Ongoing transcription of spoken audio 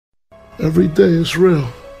Every day is real.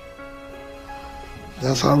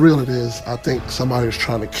 That's how real it is. I think somebody's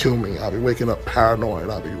trying to kill me. I'll be waking up paranoid.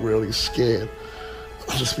 I'll be really scared.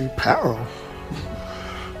 I'll just be paro.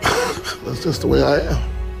 That's just the way I am.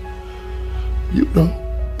 You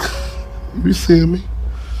know. You be seeing me.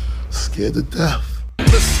 Scared to death.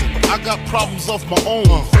 Listen, I got problems of my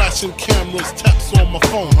own. Flashing cameras, taps on my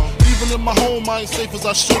phone. Even in my home, I ain't safe as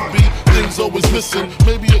I should be. Things always missing.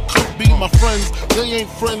 Maybe it could be my friends. They ain't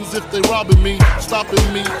friends if they robbing me, stopping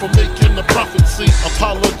me from making a profit. See,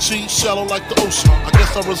 apology, shallow like the ocean. I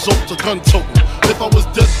guess I resort to gun toting. If I was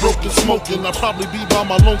dead, broke, and smoking, I'd probably be by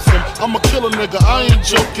my lonesome. I'm a killer nigga, I ain't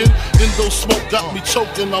joking. Indo smoke got me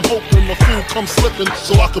choking. I'm hoping the fool comes slipping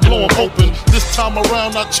so I can blow him open. This time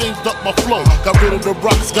around, I changed up my flow. Got rid of the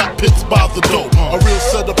rocks, got pits by the dough. A real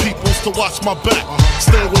set of peoples to watch my back.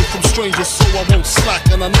 Stay away from strangers so I won't slack.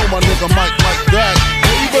 And I know my nigga might like that.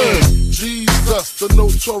 Baby, Jesus, the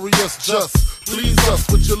notorious just. Please us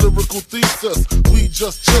with your lyrical thesis. We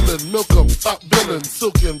just chillin', milk 'em, top billin',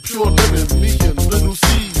 silkin', pure linen, me and little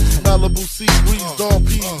C's, Malibu sea breeze, dawn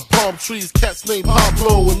peas, palm trees, cats named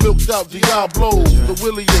Pablo and milked out Diablo. The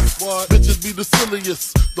williest, bitches be the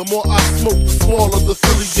silliest. The more I smoke, the smaller the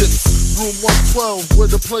Philly gets. Room 112, where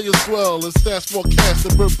the players dwell, and stash more cash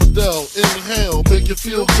than Bert Fidel. Inhale, make you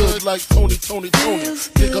feel good like Tony.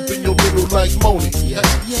 Dig up in your middle like Moni. Yeah.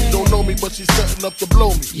 She don't know me, but she's setting up to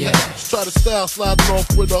blow me. Yeah. Try to style sliding off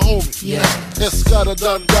with a homie. Yeah. Escada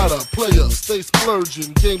Dandada, player, stay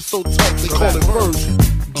splurging. Game so tight, they call it version.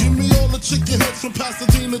 Give me all the chicken heads from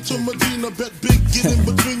Pasadena to Medina. Bet big, get in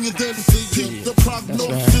between your dents. Peep the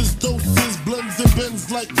prognosis, doses, blends and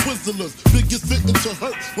bends like Twizzlers. Biggest victim to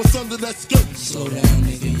hurt, what's under that skirt? Slow down,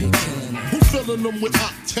 nigga, you're killing it. Who filling them with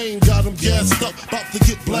octane? Got them gassed up, about to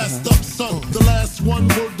get blasted up, son. The last one,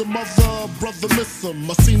 word the mother, brother miss him.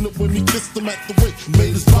 I seen it when he kissed him at the wake,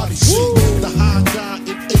 made his body shake. The high guy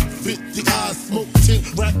in 850 eyes, smoke tint,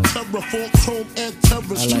 rap terror, full chrome and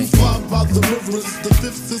terror. Street fly by the rivers, the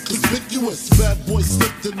fifth is conspicuous. Bad boy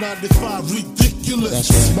slipped in 95, ridiculous.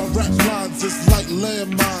 My rap lines is like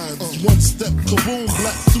landmines. One step, kaboom,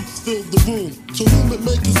 black suits fill the room. To whom it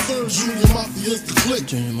may concern, Junior Mafia is the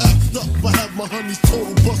click. Act up, I have my honeys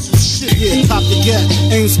total bustin' shit. Yeah, cop the gap,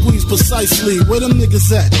 aim squeeze precisely. Where them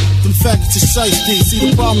niggas at? Them faggots is shiesty. See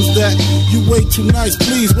the problem's that you way too nice,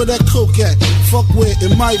 please. Where that coke at? Fuck where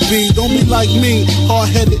it might be. Don't be like me,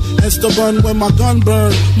 hard-headed and stubborn. When my gun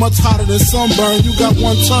burn, much hotter than sunburn. You got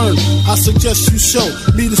one turn, I suggest you show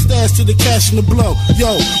me the stash to the cash and the blow.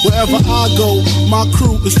 Yo, wherever I go, my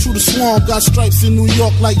crew is true to swarm. Got stripes in New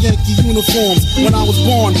York like Yankee uniforms. When I was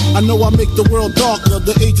born, I know I make the world darker.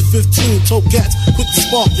 The age of 15, tote gats, quick to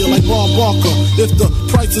spark you like Bob Barker. If the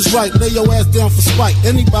price is right, lay your ass down for spite.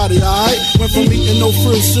 Anybody, alright? Went from eating no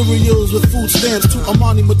frills cereals with food stamps to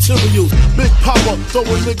Armani materials. Big power,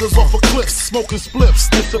 throwing niggas off of cliffs, smoking spliffs.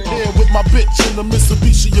 Disappear with my bitch in the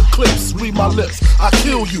Mitsubishi Eclipse. Read my lips, I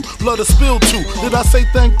kill you, blood is spilled too. Did I say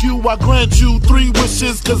thank you? I grant you 3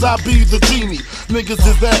 wishes, cause I be the genie. Niggas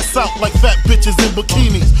is ass out like fat bitches in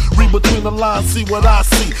bikinis. Read between the lines, see what I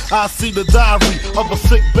see. I see the diary of a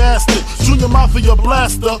sick bastard. Junior Mafia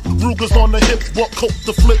blaster, Ruger's on the hip, bought coke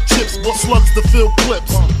to flip chips, bought slugs to fill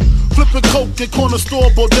clips. Flipping coke at corner store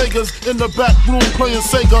bodegas, in the back room playing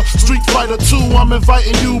Sega. Street Fighter 2, I'm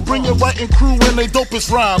inviting you. Bring your writing crew and they dopest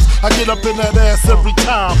rhymes. I get up in that ass every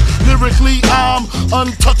time. Lyrically, I'm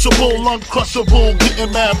untouchable, uncrushable.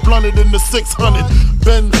 Getting mad blunted in the 600.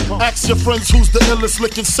 Ben, ask your friends who's the illest.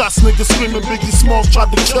 Licking shots, niggas screaming Biggie Smalls tried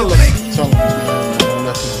to kill us. Tell them, man, don't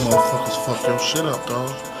let these motherfuckers fuck your shit up, dog.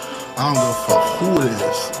 I don't give a fuck who it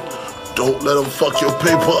is. Don't let them fuck your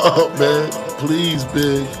paper up, man. Please,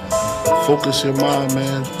 Big. Focus your mind,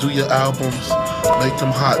 man. Do your albums. Make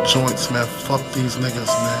them hot joints, man. Fuck these niggas,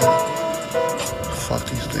 man. Fuck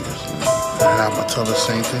these niggas, man. And I'ma tell the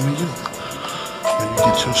same thing to you. When you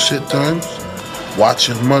get your shit done, watch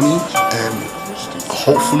your money, and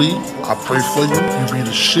hopefully, I pray for you, you be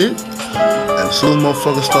the shit. And as soon as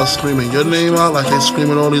motherfuckers start screaming your name out like they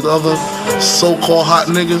screaming all these other so-called hot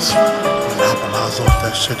niggas, capitalize off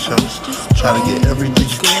that shit, yo. Try to get everything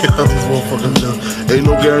you can out of these motherfuckers, yo. Ain't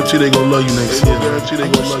no guarantee they gon' love you next year.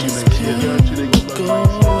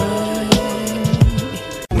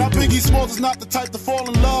 Now Biggie Smalls brother's not the type to fall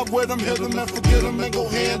in love with them, hit them and forget them and go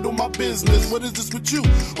handle my business. What is this with you?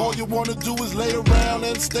 All you wanna do is lay around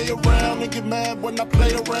and stay around and get mad when I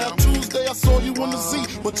play around. Tuesday I saw you on the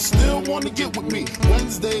Z, but you still wanna get with me.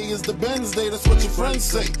 Wednesday is the Benz day, that's what your friends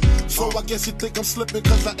say. So I guess you think I'm slipping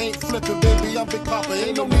cause I ain't flipping. Baby, I'm Big Papa,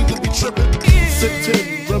 ain't no need to be tripping.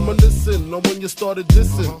 Sitting, reminiscing on when you started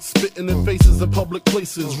dissing. Spitting in faces in public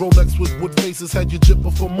places. Rolex with wood faces had you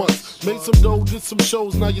jipping for months. Made some dough, did some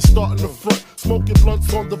shows, now you're starting the front. Smoking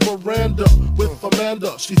blunts on the veranda with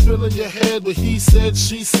Amanda. She filling your head with he said,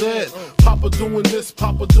 she said. Papa doing this,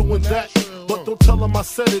 Papa doing that. But don't tell him I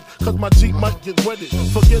said it, cause my Jeep might get wetted.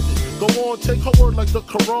 Forget it, go on, take her word like the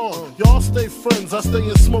Quran. Y'all stay friends, I stay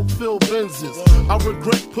in smoke-filled Benzes. I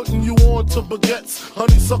regret putting you on to baguettes.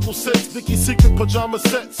 Honeysuckle sets, Vicky Secret pajama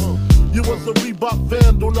sets. You was a Reebok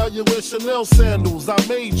vandal, now you wear Chanel sandals. I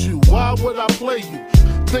made you, why would I play you?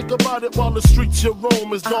 Think about it while the streets you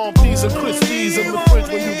roam is Don P's and Christie's in the fridge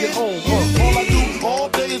when you get home. All I do all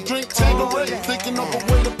day is drink Tanqueray, thinking of a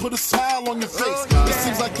way to put a smile on your face. It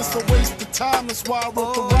seems like it's a waste of time, that's why I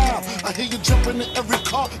wrote the rhyme. I hear you jumping in every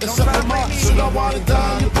car except for mine. Should I wind it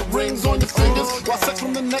down? You put rings on your fingers while sex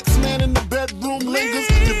from the next man in the bedroom lingers.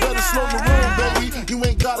 You better slow the room, baby. You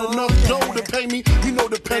ain't got enough dough to pay me. You know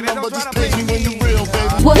the pay number, just pay me when you real,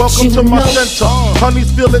 baby. Welcome to my center.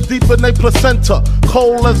 Honeys feel it deep in they placenta.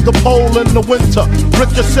 Cold as the pole in the winter.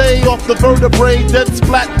 Ricochet off the vertebrae, dead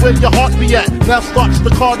splat where your heart be at. Now starts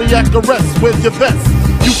the cardiac arrest. Where's your vest?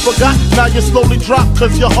 You forgot, now you slowly drop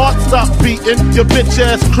cause your heart stopped beating. Your bitch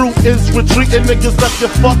ass crew is retreating. Niggas left you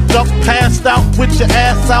fucked up, passed out with your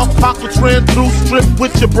ass out. Pockets ran through, stripped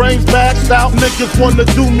with your brains bashed out. Niggas wanna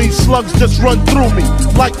do me, slugs just run through me.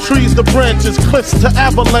 Like trees to branches, cliffs to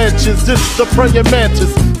avalanches. This the praying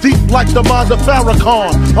mantis, deep like the mind of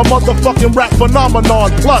Farrakhan. A motherfucking rap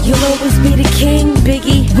phenomenon. Plus, you'll always be the king,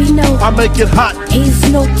 Biggie, we know. I make it hot. He's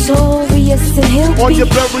notorious and he'll On be your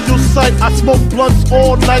burial site, I smoke blunts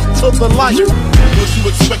all night till the light. What you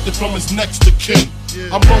expected from his next to kin?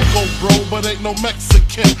 I'm Bronco, bro, but ain't no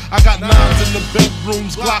Mexican. I got nines in the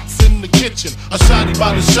bedrooms, Glocks in the kitchen. A shotty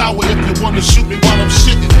by the shower if you wanna shoot me while I'm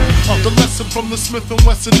shitting. The lesson from the Smith &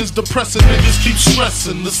 Wesson is depressing. Niggas keep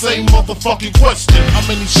stressing the same motherfucking question. How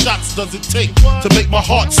many shots does it take to make my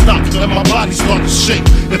heart stop and my body start to shake?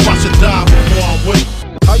 If I should die before I wake.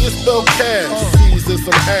 How you spell cash? C's and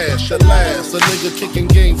some hash. At last, a nigga kicking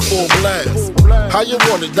game full blast. How you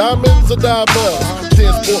want it? Diamonds or diamonds?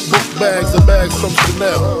 Transport book bags and bags from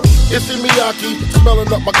Chanel. Issey Miyake,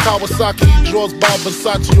 smelling up my Kawasaki. Draws by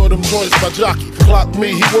Versace or them joints by Jockey. Clock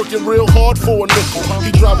me, he working real hard for a nickel.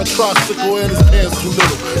 He drive a tricycle and his pants too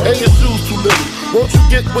little. And his shoes too little. Won't you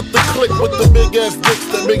get with the click with the big ass dicks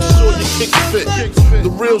that make sure your kicks fit?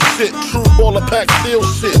 The real shit, true baller pack steel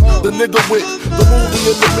shit. The nigga with the movie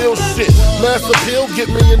and the meal shit. Mass appeal,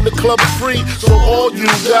 get me in the club free. So all you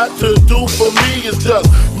got to do for me is just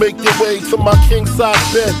make your way to my king size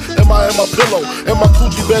bed. And my pillow and my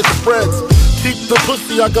Gucci bed spreads. Keep the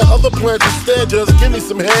pussy, I got other plans instead. Just give me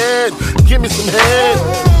some head, give me some head.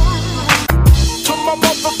 To my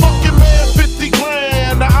motherfucking man, 50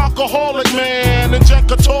 grand, the alcoholic man.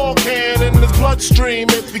 Inject a tall can in his bloodstream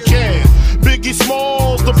if he can. Biggie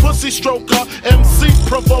Smalls, the pussy stroker, MC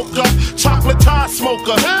provoker, chocolate tie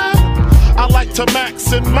smoker, huh? I like to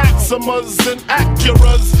max and Maximas and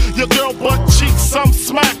Acuras. Your girl butt cheeks, I'm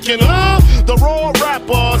smacking, huh? The raw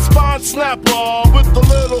rapper, spine snapper, with the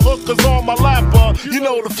little hookers on my lapper. You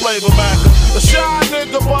know the flavor maker. A shy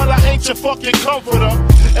nigga, but I ain't your fucking comforter.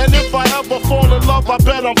 And if I ever fall in love, I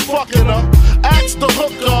bet I'm fucking her. Ask the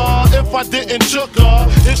hooker if I didn't chook her.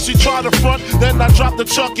 If she try to front, then I drop the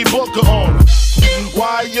Chucky Booker on her.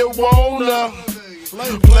 Why you wanna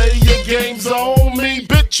play your games on me?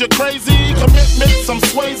 Bitch, you're crazy. Commitments, I'm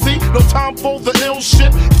Swayze. No time for the ill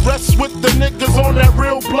shit. Rest with the niggas on that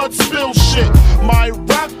real blood spill shit. My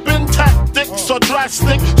rapping tactics are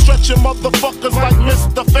drastic. Stretching motherfuckers like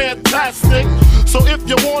Mr. Fantastic. So if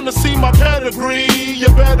you wanna see my pedigree, you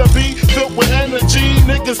better be filled with energy.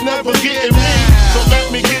 Niggas never getting me. So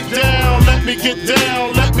let me get down, let me get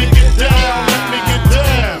down, let me get down, let me get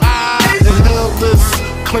down. Inhale this,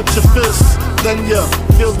 clench your fists. Then ya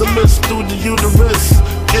feel the mist through the uterus.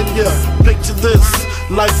 Can ya picture this?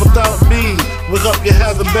 Life without me. Wake up, you're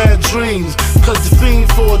having bad dreams. Cause you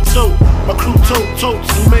fiend for a tote. My crew totes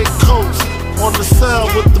and make coats. On the cell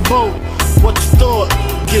with the boat. What you thought?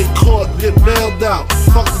 Get caught, get bailed out.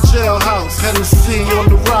 Fuck the jailhouse. Hennessy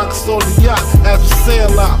on the rocks on the yacht as we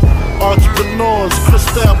sail out. Entrepreneurs,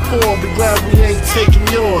 crystal poor. Be glad we ain't taking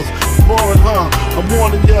yours. Boring, huh? I'm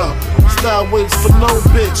warning ya. Crystal waves for no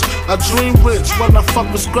bitch. I dream rich when I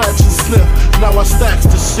fuck with scratch and sniff. Now I stacks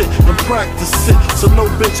the shit and practice it, so no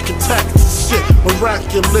bitch can tax the shit.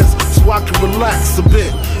 Miraculous, so I can relax a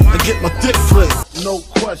bit and get my dick flicked. No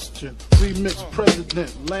question, remix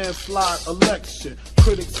president, landslide election.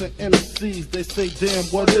 Critics and MCs, they say, damn,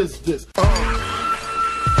 what is this?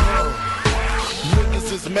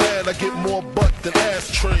 Niggas is mad, I get more butt than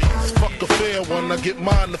ashtrays. Fuck a fair one, I get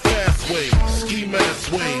mine the fast way. Ski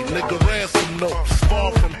mask way, nigga ransom notes.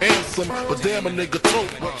 Far from handsome, but damn a nigga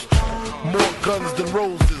tote. More guns than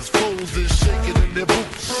roses, foes is shaking in their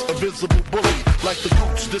boots. A visible bully, like the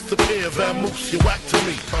gooch, disappear, vamoose, you whack to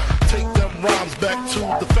me. Take them rhymes back to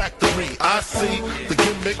the factory. I see the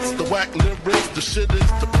gimmicks, the whack lyrics, the shit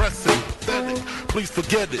is depressing, pathetic. Please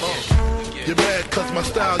forget it. You're mad cause my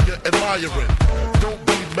style you're admiring. Don't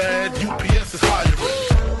be mad, UPS is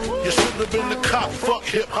hiring. You should have been the cop, fuck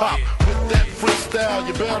hip-hop. With that freestyle,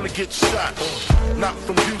 you're bound to get shot. Not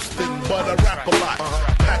from Houston, but I rap a lot.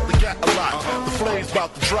 Pack the gat a lot, the flame's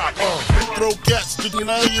about to drop. Throw gats to the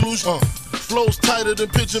illusion. Flows tighter than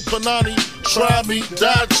Pigeon Panani. Try me,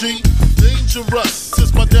 die G. Dangerous,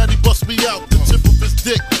 since my daddy bust me out the tip of his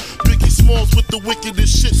dick. Biggie Smalls with the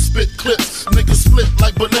wickedest shit, spit clips. Niggas split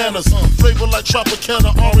like bananas, flavor like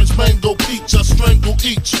Tropicana, orange, mango, peach. I strangle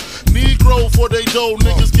each Negro for they dough.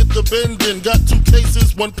 Niggas get the bending. Got 2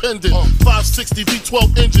 cases, 1 pending. 560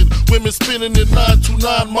 V12 engine. Women spinning in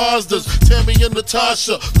 929 Mazdas. Tammy and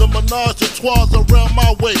Natasha, the menage a trois around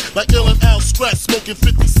my way. Like Ill and Al Scratch, smoking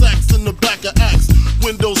 50 sacks in the back of Axe.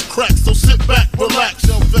 Windows cracked, so sit back, relax.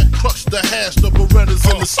 Velvet crush the hash, the Berettas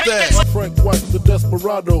in the stash. Frank White, the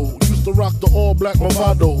Desperado. Used to rock the all-black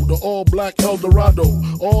Movado, the all-black Eldorado.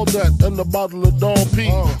 All that and a bottle of Don P.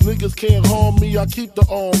 Niggas can't harm me, I keep the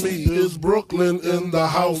army. Is Brooklyn in the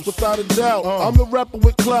house? Without a doubt, I'm a rapper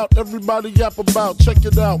with clout, everybody yap about. Check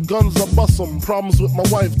it out, guns I bust them. Problems with my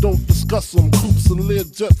wife, don't discuss them. Coops and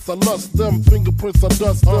Learjets, I lust them. Fingerprints, I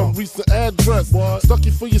dust them. Recent address, stuck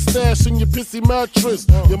you for your stash in your pissy mattress.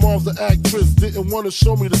 Your mom's an actress, didn't want to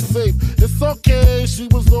show me the safe. It's okay, she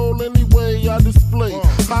was old anyway, I display.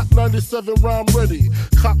 Hot 97 rhyme ready,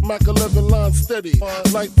 cock Mac 11 line steady.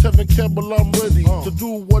 Like Tevin Campbell, I'm ready to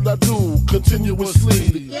do what I do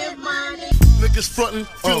continuously. Niggas frontin',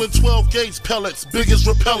 feeling 12 gauge pellets, big as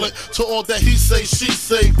repellent. To all that he say, she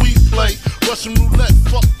say, we play Russian roulette,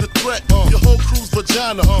 fuck the threat. Your whole crew's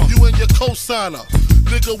vagina, you and your co-signer.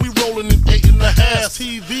 Nigga, we rollin' in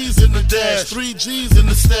 8.5. TVs in the dash, 3Gs in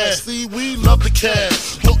the stash. See, we love the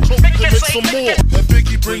cash. Hook to make some more. And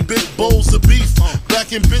Biggie bring big bowls of beef.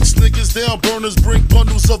 Backing bitch niggas down, burners bring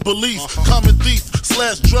bundles of belief. Common thief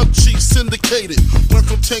 / drug chief syndicated. Went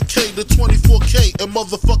from 10K to 24K and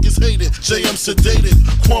motherfuckers hate it. JM sedated,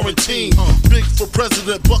 quarantine. Big for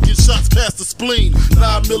president, bucket shots past the spleen.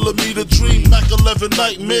 9mm dream, Mac 11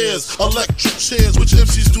 nightmares. Electric chairs, which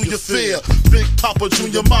MCs do you fear? Big Papa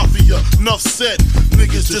Junior Mafia, enough said.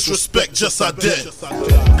 Niggas disrespect, just I dead.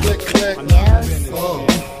 Click, click.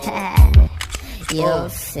 Yo,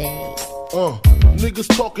 say.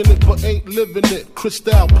 Niggas talking it but ain't living it.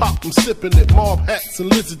 Cristal pop, I'm sipping it. Mob hats and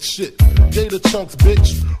lizard shit. Gator chunks,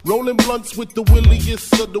 bitch. Rolling blunts with the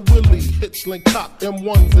williest of the willy. Hitchling cop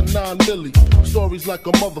M1s and 9 milli. Stories like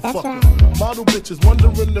a motherfucker. Model bitches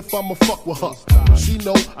wondering if I'ma fuck with her. She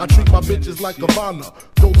know I treat my bitches like Gabbana.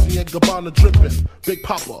 Dolce and Gabbana dripping. Big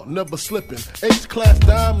Papa, never slipping. H-class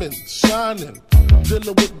diamonds, shining.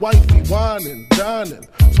 Dinner with wifey, whining, dining.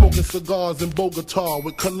 Smoking cigars in Bogota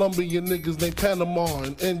with Colombian niggas named Panama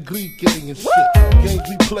and Enrique and shit. Games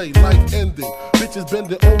we play, life ending. Bitches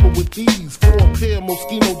bending over with ease. 4 pair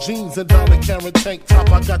Moschino jeans and down a Karen tank top.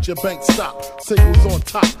 I got your bank stop. Singles on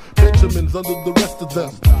top. Benjamins under the rest of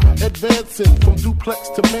them. Advancing from duplex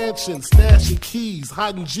to mansion. Stashing keys,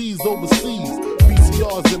 hiding G's overseas.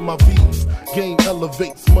 VCRs in my V's. Game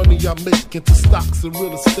elevates, money I make into stocks and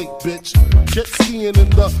real estate, bitch. Jet skiing in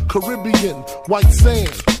the Caribbean, white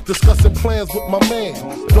sand. Discussing plans with my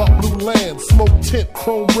man. Dark blue land, smoke tint,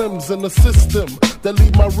 chrome rims in the system that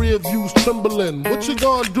leave my rear views trembling. What you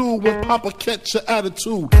gonna do when Papa catch your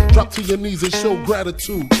attitude? Drop to your knees and show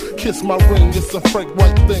gratitude. Kiss my ring, it's a Frank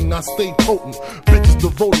White thing, I stay potent. Bitches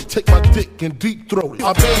devoted, take my dick and deep throat it.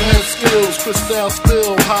 I been had skills, Cristal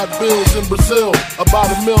spill, hot bills in Brazil.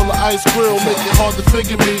 About a mill of ice grill, make it hard to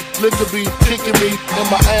figure me. Liquor be kicking me in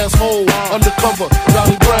my asshole. Undercover,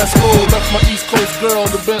 Johnny Brasco. Left my East Coast girl,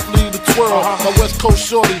 the Bentley, the twirl. My West Coast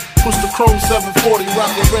shorty, push the chrome 740.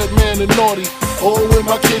 Rockin' Red Man and Naughty. Oh, with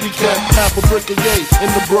my kitty cat, half half a brick of yay in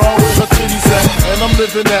the bra where her titties at. And I'm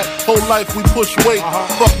living that whole life we push weight.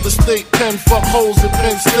 Fuck the state pen, fuck hoes in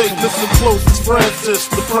Penn State. Listen close, it's Francis,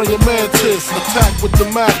 the praying mantis. Attack with the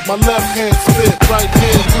Mac, my left hand spit, right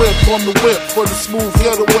hand grip on the whip for the smooth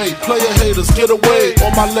getaway. Player haters, get away,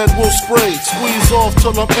 or my lead will spray. Squeeze off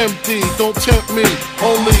till I'm empty, don't tempt me.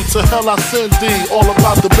 Only to hell I send thee, all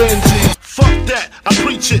about the Benjis. Fuck that, I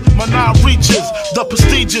preach it, my nine reaches, the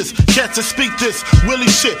prestigious, cats that speak this, Willie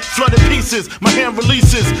shit, flooded pieces, my hand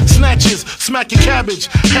releases, snatches, smack your cabbage,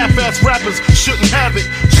 half-ass rappers shouldn't have it,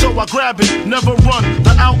 so I grab it, never run,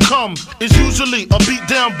 the outcome is usually a beat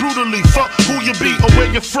down brutally, fuck who you be or where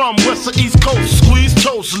you're from, west or east coast, squeeze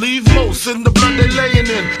toast, leave most in the blood they laying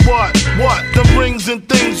in, what, the rings and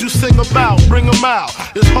things you sing about, bring them out,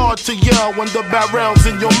 it's hard to yell when the barrel's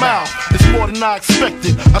in your mouth, it's more than I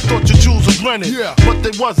expected, I thought your Jews was running, but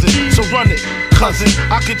they wasn't, so run it, cousin,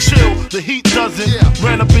 I can chill, the heat doesn't,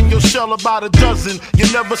 ran up in your shell about a dozen,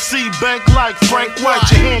 you never see bank like Frank White,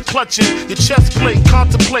 your hand clutching, your chest plate,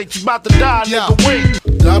 contemplate, you about to die, nigga,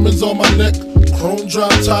 wait. Diamonds on my neck, chrome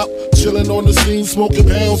drop top, chillin' on the scene, smoking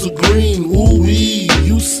pounds of green, ooh-wee,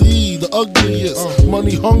 you see the ugliest,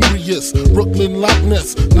 money hungriest, Brooklyn Loch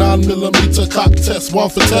Ness, 9mm cock test, one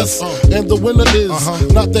for test, and the winner is,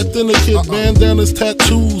 not that thinner kid, bandanas,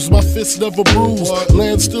 tattoos, my fists never bruise,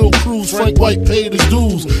 land still cruise, Frank White paid his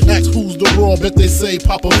dues, ask who's the raw, bet they say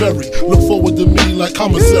Papa Berry, look forward to me like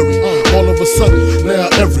commissary, all of a sudden, now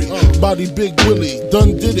everybody Big Willie,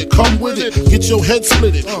 done did it, come with it, get your head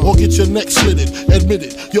split it, or get your neck slitted, admit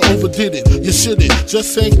it, you overdid it, you shit it,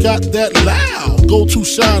 just ain't got that loud, go to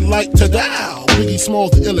shine like Tadao, Biggie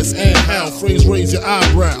Smalls the illest, and how, phrase raise your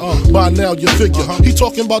eyebrow, by now you figure, he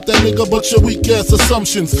talking about that nigga, but your weak ass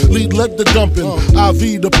assumptions, lead led the dumping,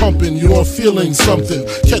 IV the pumping, you're feeling something,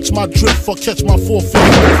 catch my drift or catch my 4 feet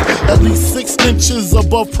lift, at least 6 inches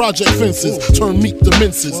above project fences, turn meat to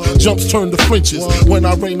minces, jumps turn to flinches, when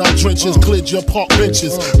I rain out drenches, cleared your park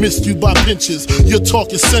benches, missed you by pinches, your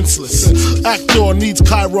talk is senseless, actor needs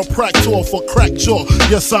chiropractor for crack jaw,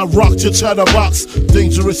 yes I rocked your chatterbox,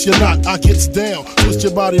 dangerous you're not, I gets down, twist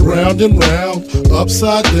your body round and round,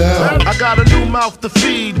 upside down. I got a new mouth to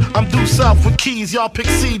feed, I'm due south with keys, y'all pick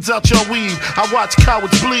seeds out your weed, I watch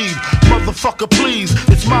cowards bleed, motherfucker please,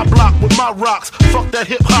 it's my block with my rocks, fuck that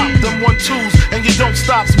hip hop, them 1-2s, and you don't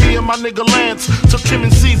stop, me and my nigga Lance, took Kim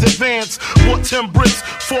and C's advance, bought 10 bricks,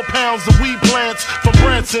 4 pounds of weed plants, from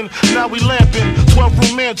Branson, now we lamping,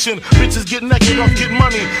 12-room mansion, bitches get naked off get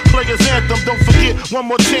money, players anthem, don't forget, one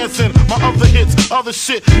more chance in, my other hits, other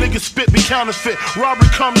shit, niggas spit be counterfeit, robbery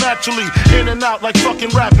come naturally, in and out like fucking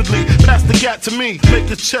rapidly, pass the gat to me, make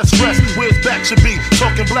his chest rest, where his back should be,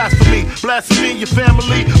 talking blasphemy, blasphemy your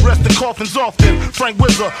family, rest the coffins often, Frank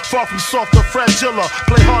Wizard, far from softer, fragile,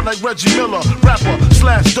 play hard like Reggie Miller, rapper,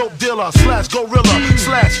 slash dope dealer, slash gorilla,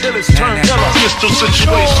 slash illest, turn iller, pistol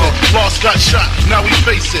situation, lost got shot, now we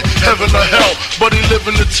face it, heaven or hell, but he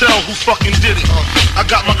living to tell who fucking did it, I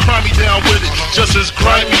got my crimey down with it, just as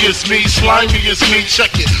grimy as me, slimy as me,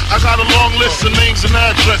 check it, I got a long list of names and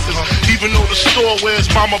addresses, even though the store wears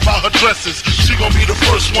mama about her dresses, she gon' be the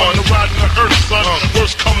first one to ride in the hearse, son,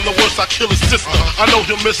 worst come to worst, I kill his sister, I know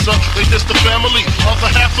he'll miss her, they just the family,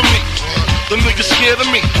 other half of me, them niggas scared of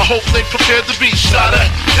me, I hope they prepared to be shot at,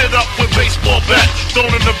 hit up with baseball bat,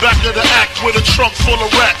 thrown in the back of the act with a trunk full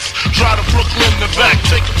of rats, drive to Brooklyn in the back,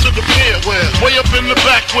 take him to the pier, where, way up in the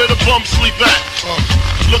back where the bums sleep at,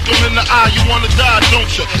 look him in the eye, you wanna die,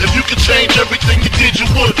 don't you? If you could change everything you did, you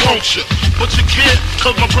would, won't you? But you can't,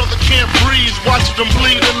 cause my brother can't breathe, watching them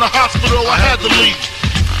bleed in the hospital, I had to leave.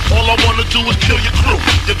 All I wanna do is kill your crew.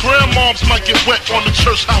 Your grandmoms might get wet on the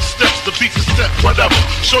church house steps, the beats a step, whatever.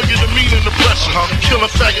 Show you the meaning, the pressure.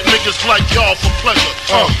 Killing faggot niggas like y'all for pleasure.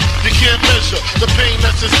 You can't measure the pain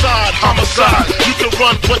that's inside, homicide. You can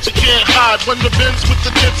run, but you can't hide. When the Benz with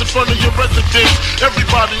the tents in front of your residence,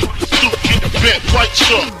 everybody on the stoop getting bent, quite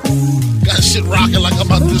sure. Got shit rocking like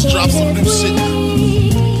I'm about to just drop some new shit.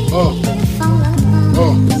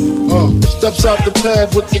 Steps out the pad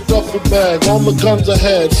with the duffel bag, all the guns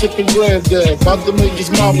ahead, sipping granddad, about to make his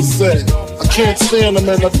mama sad. I can't stand him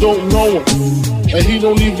and I don't know him, and he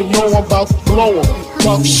don't even know I'm about to blow him,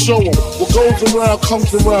 about to show him. What goes around comes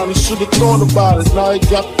around, he should've thought about it, now he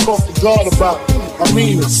got to talk to God about it. I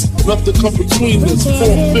mean it's nothing come between this,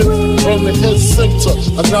 4/5 on the head center,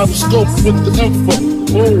 I got a scope with the info,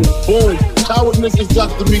 boom, boom. Coward niggas got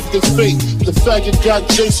to meet this fate. The faggot got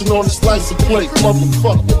Jason on his license plate,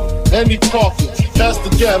 motherfucker. And he talking, pass the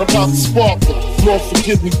gat about to sparkle. Lord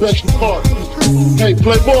forgive me, beg your pardon. Hey,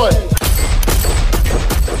 Playboy.